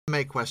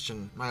may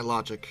question my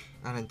logic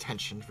and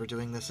intention for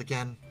doing this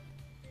again,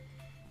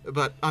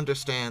 but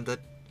understand that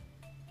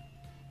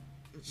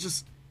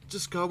just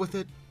go with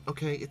it,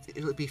 okay?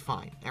 It'll be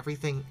fine.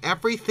 Everything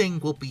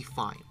will be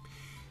fine.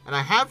 And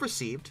I have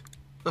received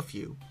a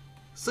few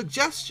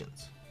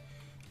suggestions,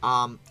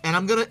 and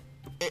I'm gonna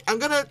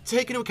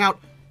take into account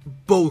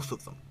both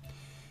of them.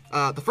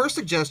 The first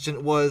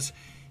suggestion was,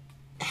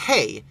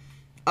 hey,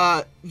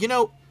 you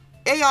know,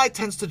 AI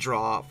tends to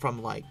draw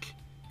from, like,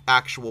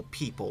 actual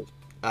people.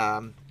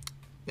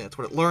 That's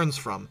what it learns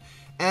from.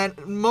 And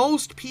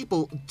most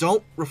people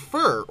don't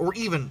refer or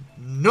even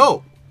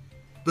know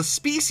the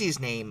species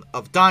name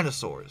of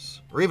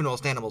dinosaurs, or even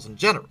most animals in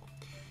general.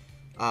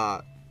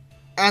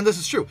 And this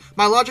is true.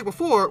 My logic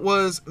before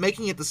was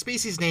making it the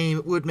species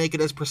name would make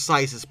it as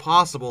precise as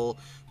possible,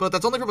 but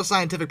that's only from a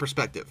scientific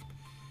perspective.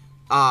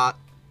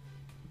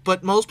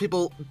 But most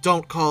people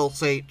don't call,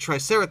 say,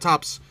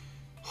 Triceratops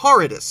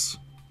Horridus.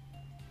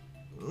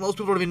 Most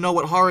people don't even know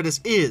what Horridus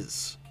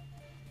is.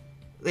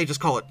 They just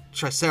call it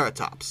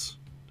Triceratops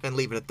and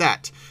leave it at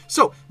that.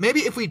 So,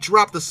 maybe if we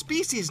drop the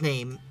species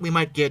name, we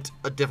might get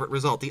a different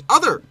result. The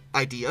other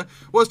idea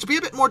was to be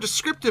a bit more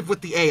descriptive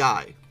with the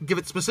AI, give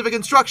it specific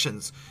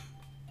instructions.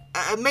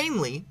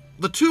 Mainly,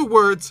 the two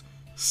words,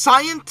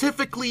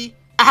 scientifically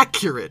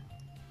accurate,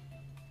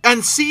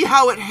 and see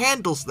how it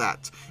handles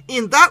that.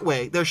 In that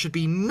way, there should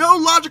be no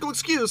logical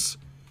excuse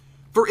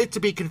for it to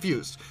be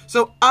confused.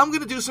 So I'm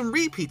going to do some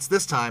repeats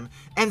this time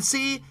and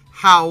see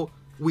how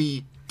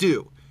we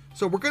do.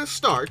 So we're going to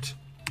start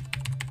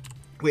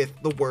with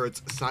the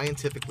words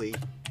scientifically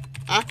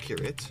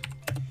accurate,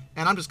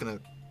 and I'm just going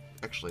to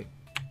actually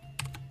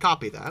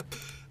copy that.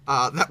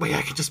 That way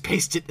I can just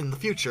paste it in the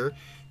future.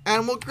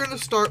 And we're going to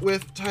start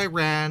with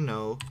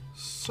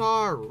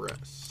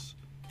Tyrannosaurus.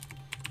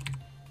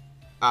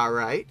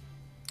 Alright.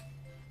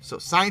 So,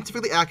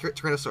 scientifically accurate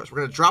Tyrannosaurus. We're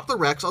going to drop the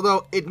Rex,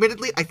 although,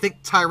 admittedly, I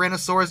think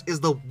Tyrannosaurus is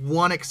the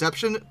one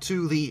exception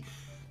to the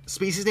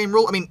species name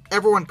rule. I mean,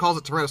 everyone calls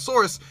it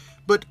Tyrannosaurus,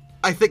 but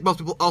I think most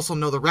people also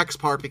know the Rex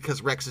part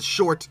because Rex is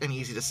short and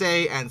easy to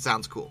say and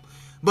sounds cool.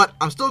 But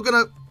I'm still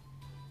going to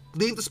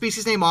leave the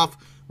species name off.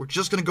 We're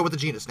just going to go with the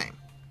genus name.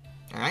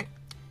 Alright?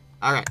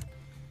 Alright.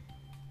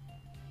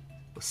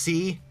 We'll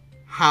see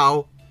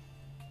how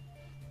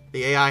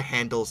the AI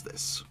handles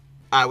this.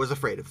 I was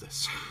afraid of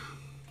this.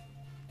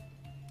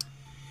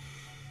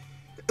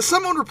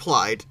 Someone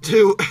replied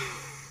to...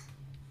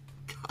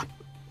 God.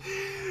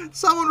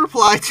 Someone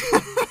replied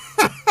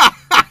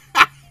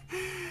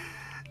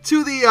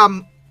to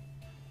the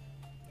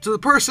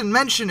person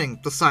mentioning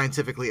the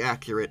scientifically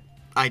accurate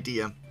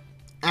idea,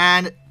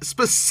 and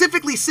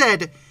specifically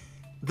said,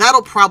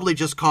 that'll probably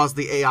just cause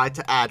the AI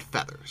to add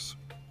feathers.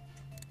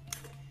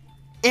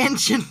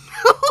 And you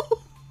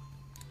know,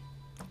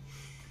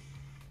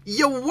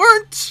 you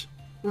weren't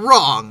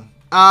wrong.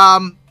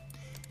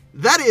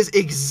 That is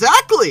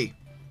exactly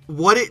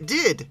what it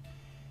did.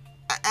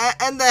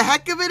 And the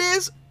heck of it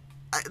is,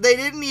 they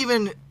didn't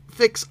even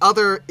fix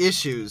other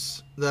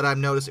issues that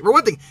I'm noticing. For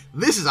one thing,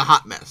 this is a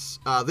hot mess.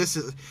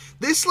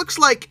 This looks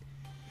like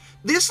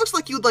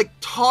you'd like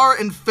tar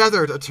and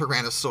feathered a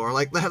Tyrannosaur.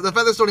 Like the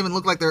feathers don't even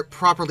look like they're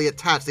properly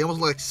attached. They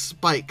almost look like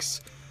spikes.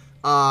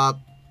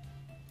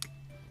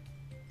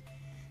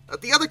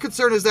 The other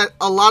concern is that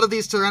a lot of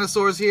these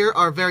Tyrannosaurs here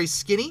are very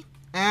skinny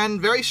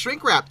and very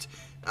shrink-wrapped.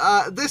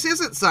 This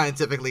isn't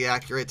scientifically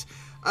accurate.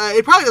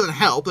 It probably doesn't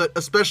help, but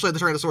especially in the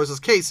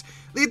Tyrannosaurus' case,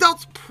 the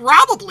adults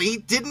probably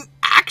didn't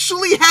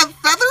actually have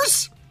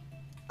feathers.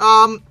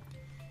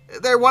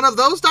 They're one of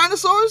those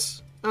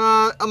dinosaurs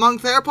among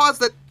theropods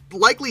that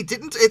likely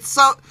didn't. It's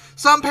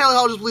some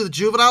paleontologists believe the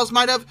juveniles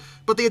might have,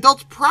 but the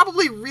adults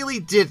probably really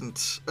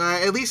didn't.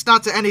 At least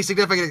not to any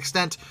significant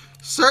extent.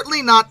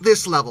 Certainly not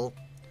this level.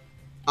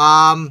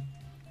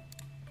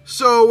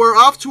 So we're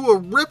off to a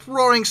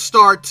rip-roaring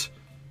start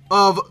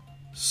of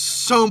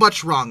so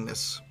much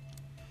wrongness.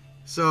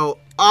 So,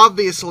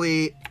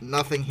 obviously,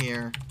 nothing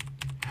here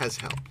has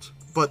helped.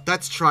 But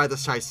let's try the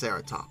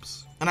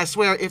Triceratops. And I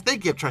swear, if they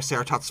give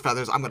Triceratops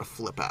feathers, I'm gonna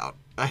flip out.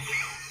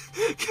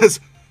 Because,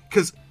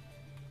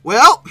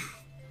 well,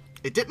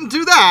 it didn't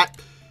do that.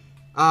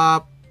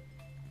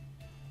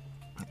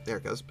 There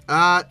it goes.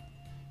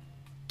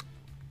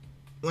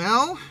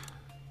 Well...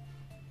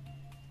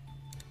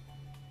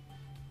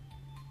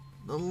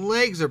 the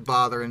legs are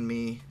bothering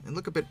me, and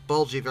look a bit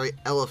bulgy, very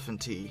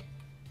elephant-y.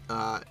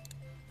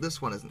 This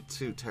one isn't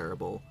too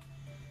terrible.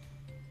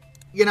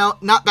 You know,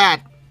 not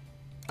bad.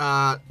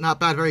 Not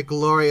bad, very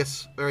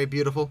glorious, very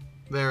beautiful,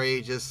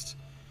 very just,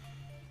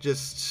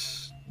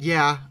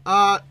 yeah.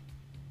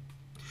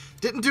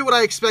 Didn't do what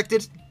I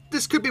expected.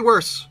 This could be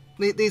worse.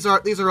 These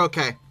are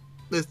okay.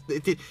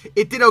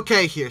 It did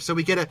okay here, so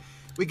we get a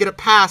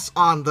pass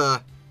on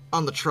the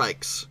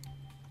trikes.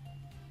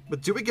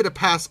 But do we get a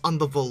pass on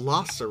the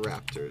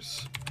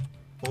velociraptors?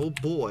 Oh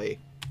boy.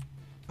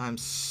 I'm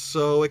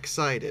so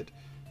excited.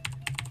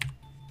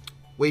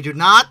 We do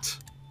not.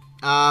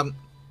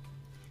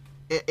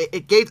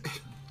 It gave...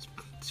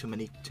 Too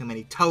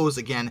many toes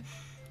again.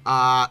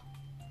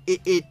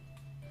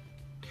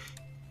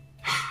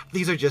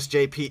 These are just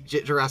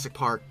Jurassic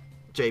Park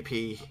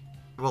JP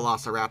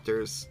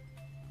Velociraptors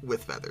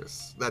with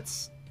feathers.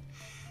 That's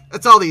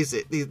all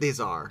these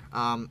are.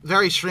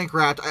 Very shrink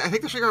wrapped. I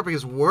think the shrink wrapping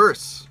is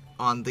worse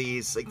on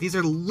these. Like, these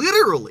are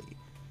literally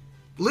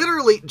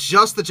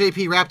just the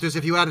JP Raptors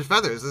if you added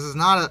feathers.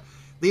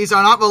 These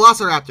are not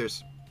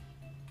Velociraptors.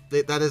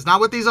 That is not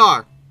what these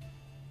are.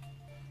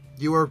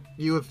 You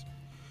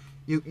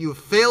have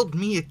failed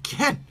me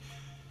again.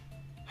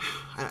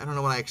 I don't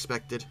know what I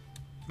expected,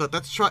 but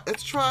let's try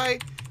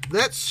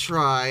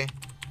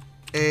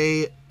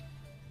a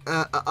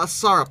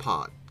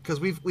sauropod, because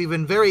we've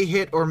been very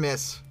hit or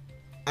miss,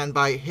 and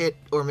by hit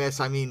or miss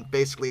I mean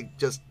basically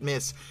just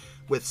miss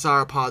with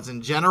sauropods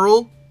in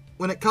general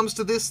when it comes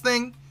to this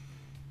thing.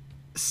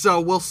 So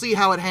we'll see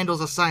how it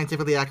handles a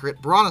scientifically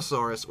accurate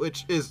brontosaurus,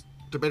 which is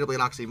debatably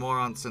an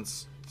oxymoron,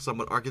 since some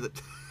would argue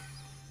that.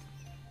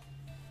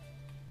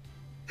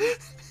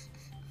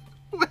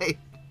 Wait.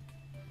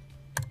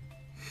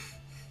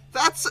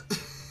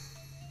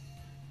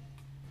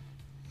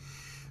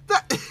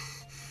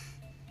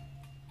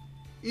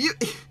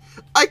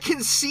 I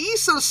can see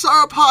some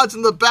sauropods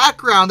in the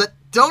background that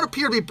don't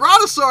appear to be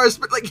brontosaurus,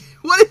 but like,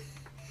 what?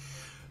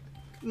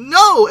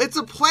 No, it's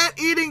a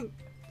plant-eating.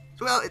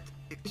 Well,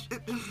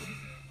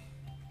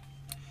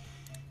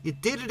 you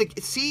did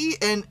it. See,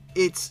 and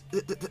it's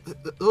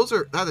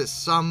that is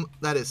some.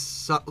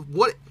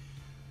 What?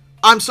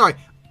 I'm sorry.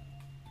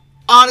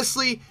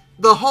 Honestly,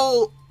 the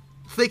whole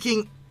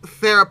thinking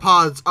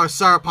theropods are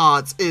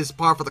sauropods is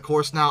par for the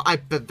course now. I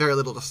have very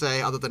little to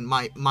say other than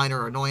my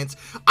minor annoyance.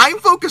 I'm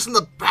focused on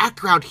the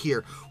background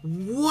here.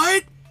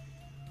 What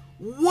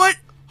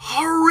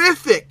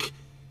horrific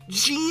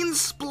gene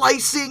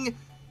splicing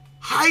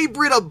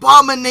hybrid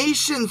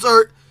abominations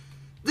are.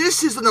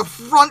 This is an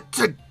affront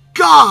to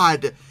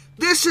God.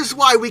 This is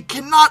why we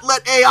cannot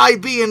let AI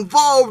be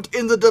involved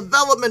in the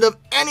development of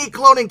any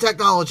cloning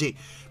technology,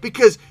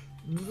 because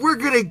we're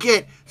gonna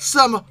get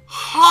some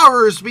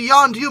horrors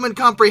beyond human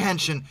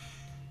comprehension.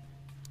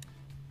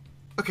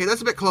 Okay,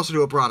 that's a bit closer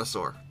to a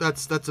brontosaur.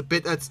 That's not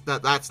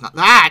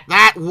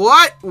that.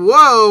 What?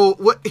 Whoa!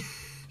 What?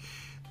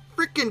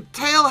 Freaking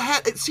tail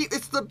head. See,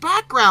 it's the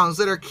backgrounds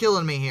that are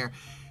killing me here.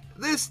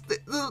 This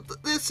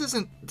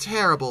isn't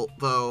terrible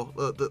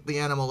though. The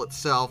animal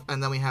itself,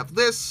 and then we have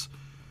this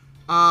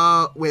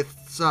with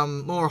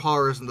some more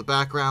horrors in the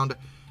background,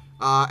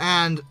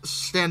 and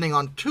standing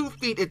on 2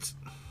 feet.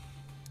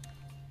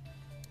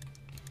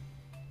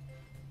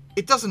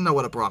 It doesn't know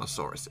what a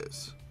brontosaurus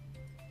is,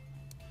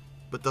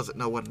 but does it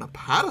know what an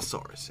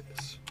apatosaurus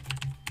is?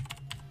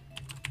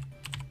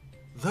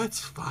 Let's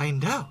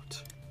find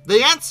out.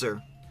 The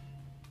answer,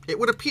 it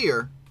would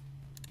appear,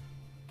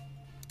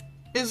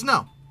 is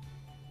no.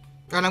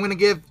 And I'm going to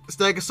give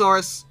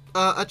Stegosaurus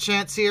a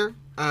chance here.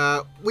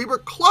 We were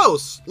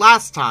close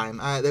last time.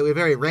 They were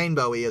very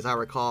rainbowy, as I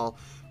recall,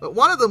 but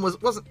one of them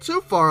wasn't too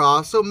far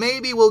off. So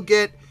maybe we'll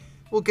get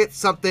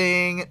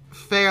something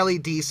fairly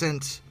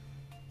decent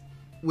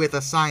with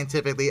a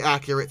scientifically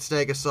accurate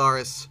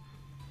Stegosaurus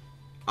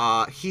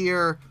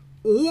here,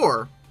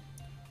 or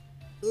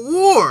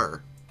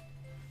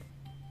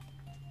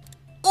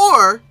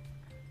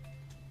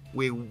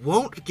we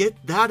won't get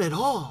that at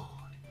all,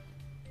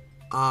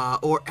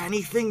 or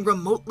anything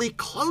remotely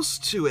close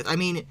to it. I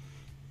mean,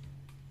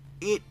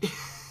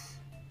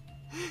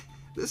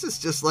 this is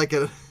just like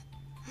an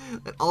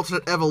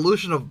alternate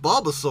evolution of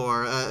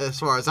Bulbasaur, as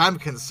far as I'm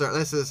concerned.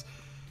 This is,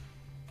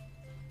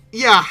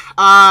 yeah,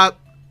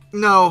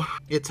 no,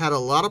 it's had a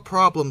lot of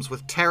problems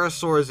with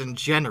pterosaurs in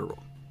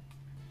general.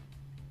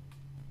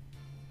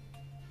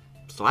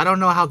 So I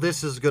don't know how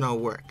this is gonna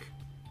work.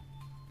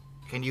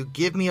 Can you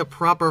give me a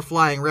proper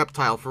flying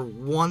reptile for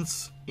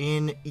once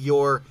in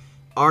your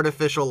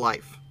artificial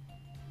life?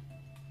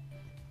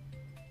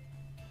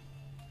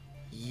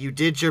 You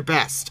did your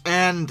best,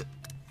 and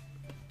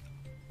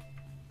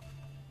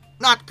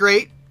not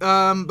great,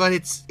 but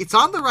it's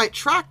on the right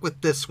track with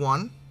this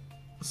one.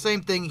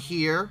 Same thing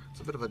here.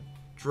 It's a bit of a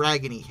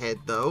dragony head,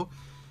 though.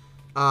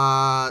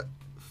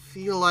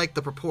 Feel like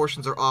the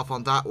proportions are off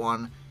on that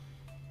one,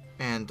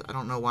 and I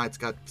don't know why it's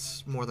got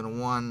more than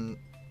one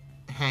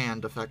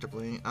hand,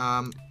 effectively.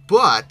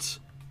 But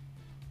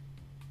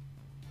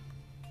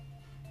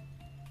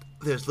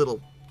there's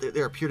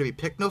there appear to be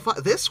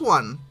pycnophiles.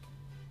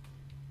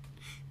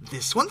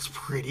 This one's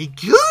pretty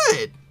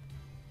good.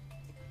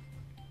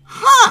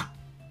 Huh.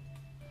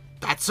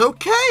 That's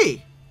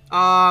okay.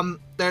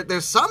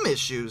 There's some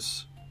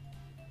issues,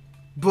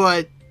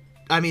 but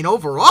I mean,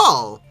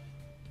 overall,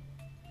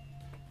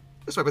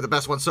 this might be the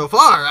best one so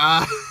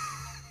far.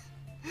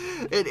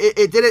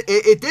 It did it.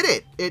 It did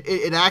it.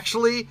 It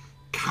actually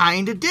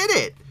kind of did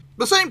it.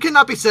 The same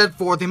cannot be said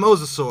for the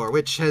mosasaur,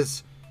 which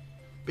has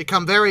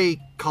become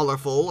very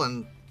colorful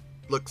and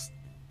looks.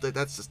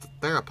 That's just a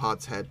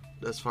theropod's head,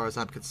 as far as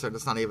I'm concerned.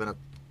 That's not even a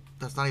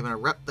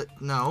rep.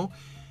 No.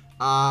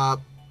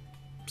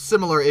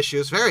 Similar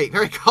issues. Very,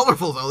 very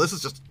colorful though. This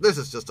is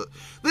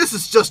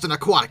just an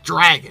aquatic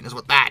dragon, is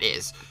what that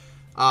is.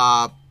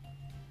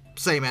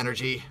 same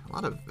energy. A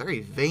lot of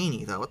very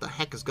veiny, though. What the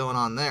heck is going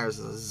on there? Is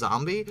it a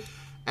zombie?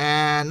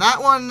 And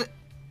that one...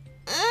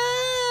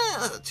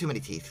 too many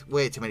teeth.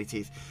 Way too many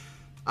teeth.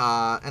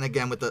 And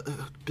again, with the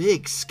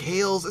big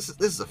scales. This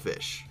is a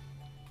fish.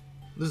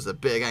 This is a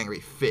big, angry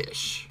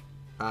fish.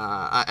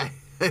 I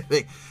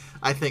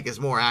think is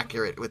more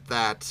accurate with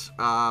that.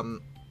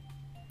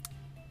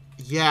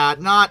 Yeah,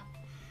 not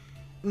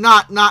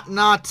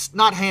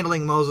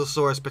handling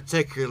Mosasaurus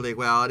particularly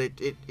well.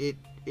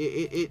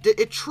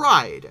 It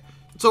tried.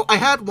 So I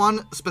had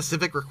one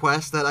specific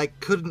request that I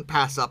couldn't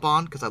pass up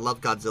on because I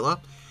love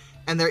Godzilla,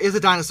 and there is a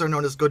dinosaur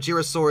known as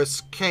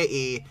Gojirosaurus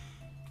ke,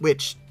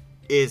 which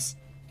is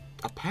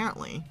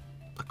apparently,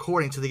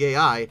 according to the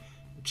AI,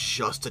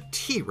 just a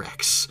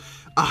T-Rex.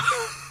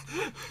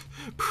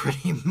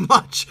 Pretty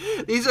much.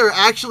 These are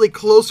actually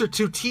closer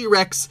to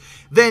T-Rex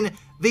than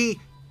me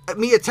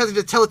attempting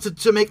to tell it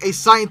to make a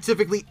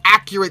scientifically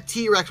accurate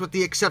T-Rex with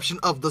the exception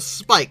of the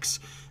spikes.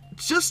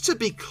 Just to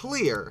be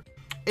clear,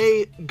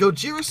 a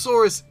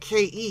Gojirosaurus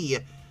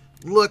ke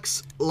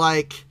looks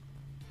like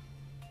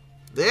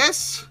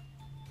this.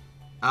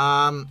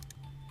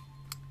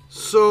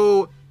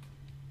 So,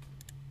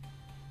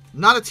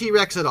 not a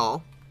T-Rex at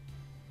all.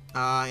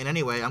 In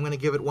any way, I'm going to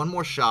give it one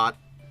more shot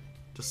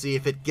to see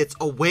if it gets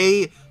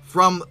away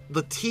from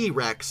the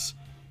T-Rex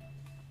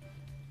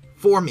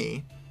for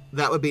me.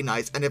 That would be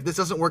nice. And if this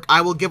doesn't work,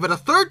 I will give it a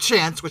third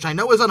chance, which I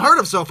know is unheard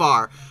of so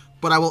far.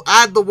 But I will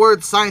add the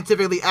word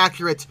scientifically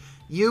accurate.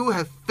 You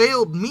have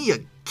failed me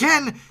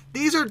again.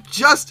 These are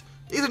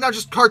now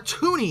just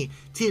cartoony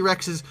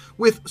T-Rexes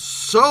with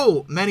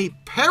so many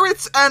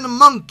parrots and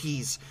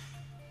monkeys.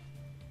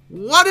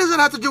 What does it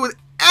have to do with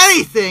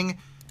anything?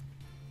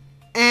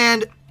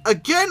 And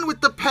again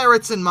with the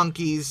parrots and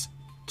monkeys,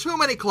 too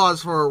many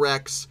claws for a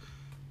Rex,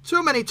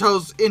 too many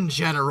toes in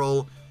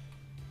general.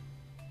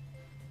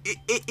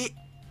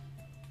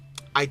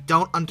 I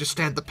don't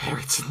understand the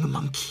parrots and the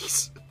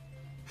monkeys.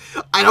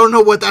 I don't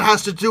know what that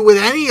has to do with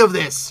any of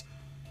this.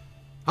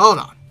 Hold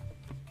on.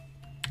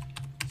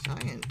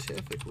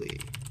 Scientifically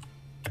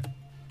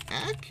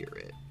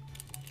accurate.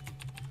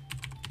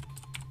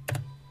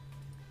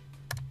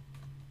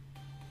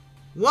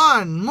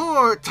 One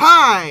more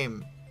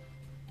time.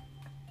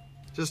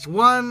 Just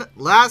one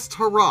last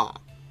hurrah.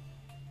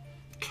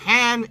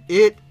 Can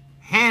it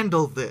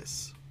handle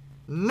this?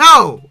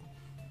 No.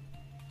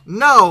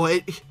 No,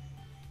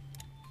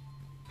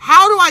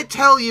 how do I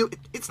tell you?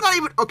 It's not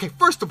even... Okay,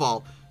 first of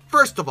all,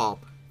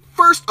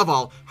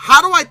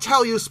 how do I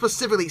tell you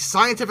specifically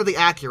scientifically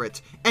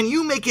accurate, and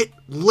you make it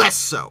less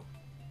so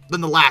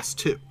than the last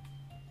two,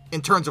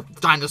 in terms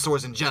of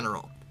dinosaurs in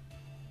general?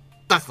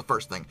 That's the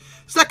first thing.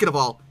 Second of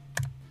all,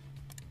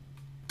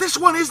 this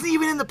one isn't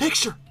even in the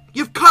picture.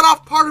 You've cut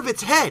off part of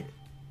its head.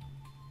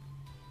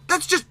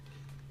 That's just...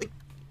 Like,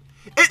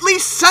 at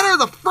least center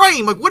the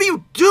frame. Like, what are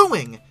you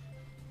doing?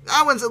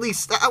 That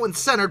one's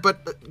centered,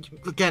 but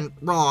again,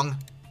 wrong.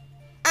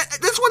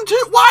 This one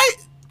too, why?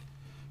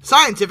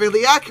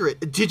 Scientifically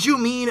accurate. Did you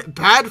mean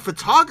bad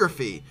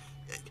photography?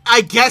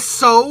 I guess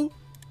so.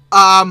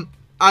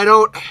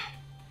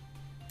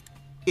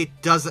 It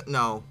doesn't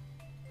know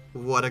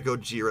what a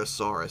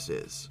Gojirosaurus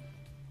is.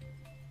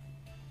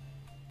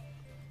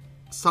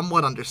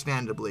 Somewhat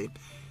understandably.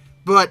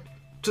 But,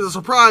 to the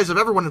surprise of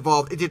everyone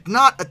involved, it did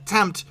not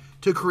attempt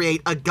to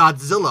create a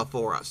Godzilla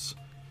for us.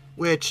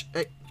 Which...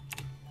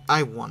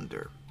 I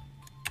wonder.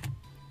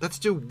 Let's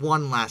do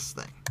one last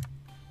thing.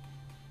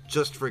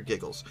 Just for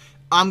giggles.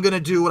 I'm going to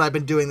do what I've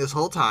been doing this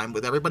whole time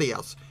with everybody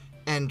else.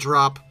 And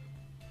drop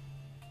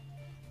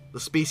the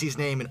species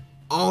name and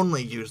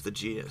only use the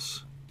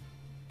genus.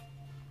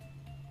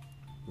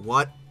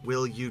 What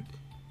will you...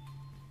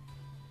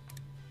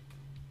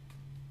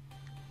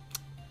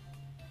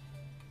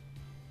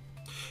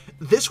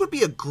 This would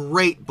be a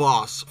great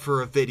boss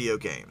for a video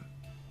game.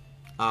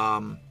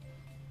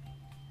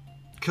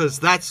 Because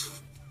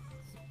that's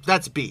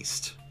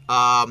beast.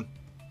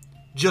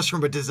 Just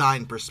from a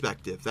design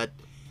perspective, that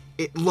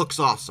it looks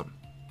awesome.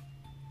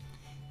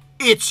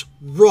 It's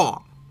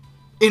wrong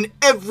in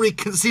every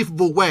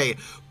conceivable way,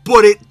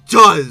 but it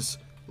does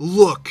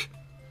look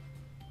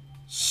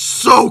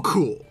so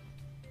cool.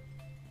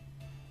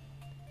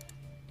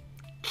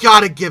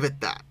 Gotta give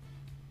it that.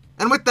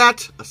 And with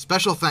that, a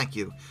special thank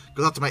you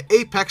goes out to my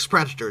Apex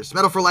Predators,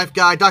 Metal for Life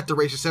guy, Dr.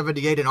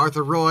 Racer78, and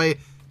Arthur Roy.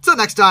 Till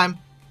next time.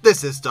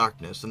 This is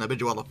Darkness, and I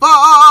bid you all a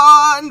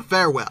fond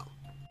farewell.